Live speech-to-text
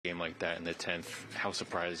like that in the 10th. How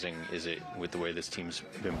surprising is it with the way this team's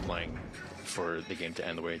been playing for the game to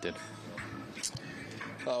end the way it did?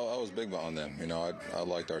 I was big on them. I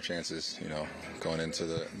liked our chances, going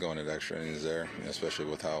into extra innings there, especially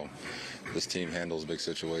with how this team handles big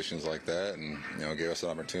situations like that, and, gave us an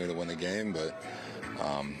opportunity to win the game, but,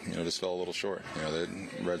 just fell a little short. The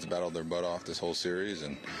Reds battled their butt off this whole series,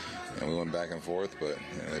 and we went back and forth, but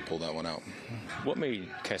they pulled that one out. What made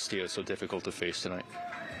Castillo so difficult to face tonight?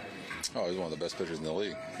 Oh, he's one of the best pitchers in the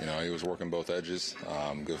league. He was working both edges,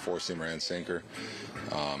 good four-seamer and sinker.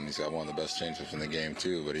 He's got one of the best changeups in the game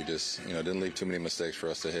too. But he just, didn't leave too many mistakes for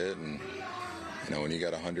us to hit. And when you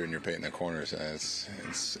got 100 and you're painting the corners,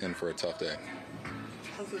 it's in for a tough day.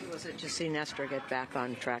 How good was it to see Nestor get back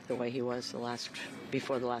on track the way he was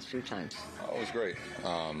before the last few times? Oh, it was great.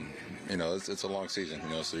 It's a long season,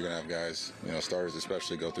 so you're gonna have guys, starters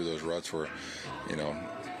especially, go through those ruts where,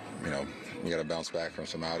 you got to bounce back from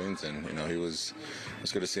some outings, and it was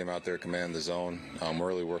good to see him out there command the zone.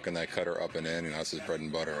 Really working that cutter up and in. That's his bread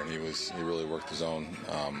and butter, and he really worked the zone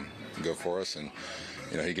good for us. And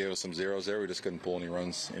he gave us some zeros there. We just couldn't pull any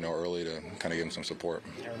runs, early to kind of give him some support.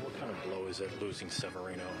 Aaron, what kind of blow is it losing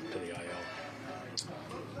Severino to the IL?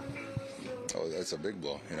 Oh, that's a big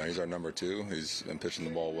blow. He's our number 2. He's been pitching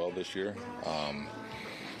the ball well this year.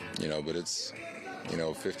 But it's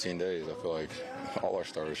 15 days. I feel like all our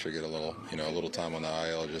starters should get a little time on the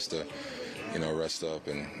IL just to, rest up.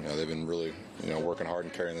 And, they've been really, working hard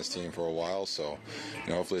and carrying this team for a while. So,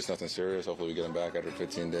 hopefully it's nothing serious. Hopefully we get him back after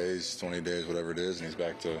 15 days, 20 days, whatever it is, and he's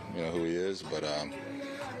back to, who he is. But,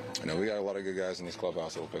 we got a lot of good guys in this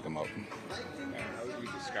clubhouse that will pick him up. How would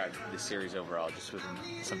you describe the series overall, just with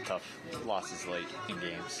some tough losses late in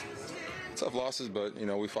games? Tough losses, but,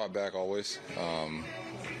 we fought back always.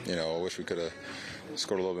 I wish we could have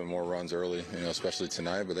scored a little bit more runs early, especially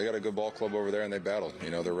tonight. But they got a good ball club over there, and they battled.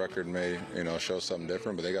 Their record may, show something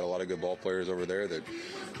different, but they got a lot of good ball players over there that,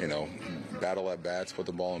 battle at bats, put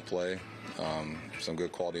the ball in play. Some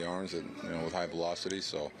good quality arms that, with high velocity.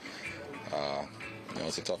 So,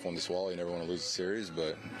 it's a tough one to swallow. You never want to lose a series,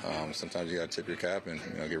 but sometimes you got to tip your cap and,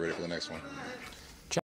 get ready for the next one.